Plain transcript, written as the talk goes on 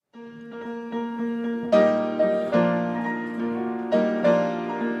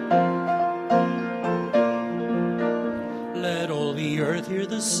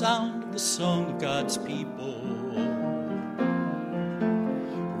the sound of the song of God's people,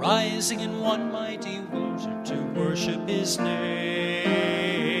 rising in one mighty worship to worship His name.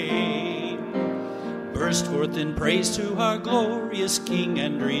 Burst forth in praise to our glorious King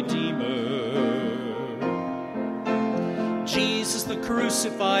and Redeemer, Jesus the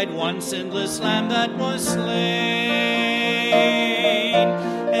crucified one, sinless Lamb that was slain.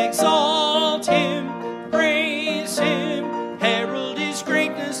 Exalt Him, praise Him, herald His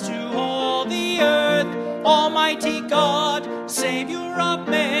greatness to all the earth. Almighty God, Savior of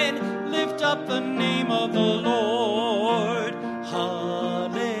men, lift up the name of the Lord.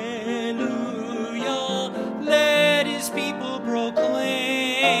 Hallelujah, let His people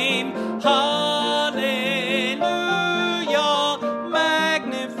proclaim. Hallelujah,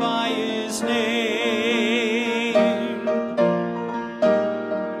 magnify His name.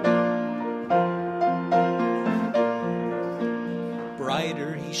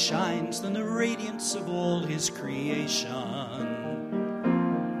 Brighter He shines than the radiance of all His creation,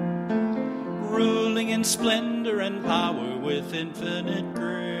 ruling in splendor and power with infinite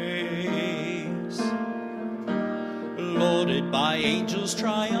grace, lauded by angels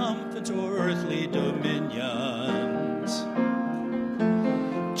triumphant o'er earthly dominions.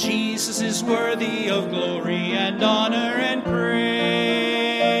 Jesus is worthy of glory and honor and praise.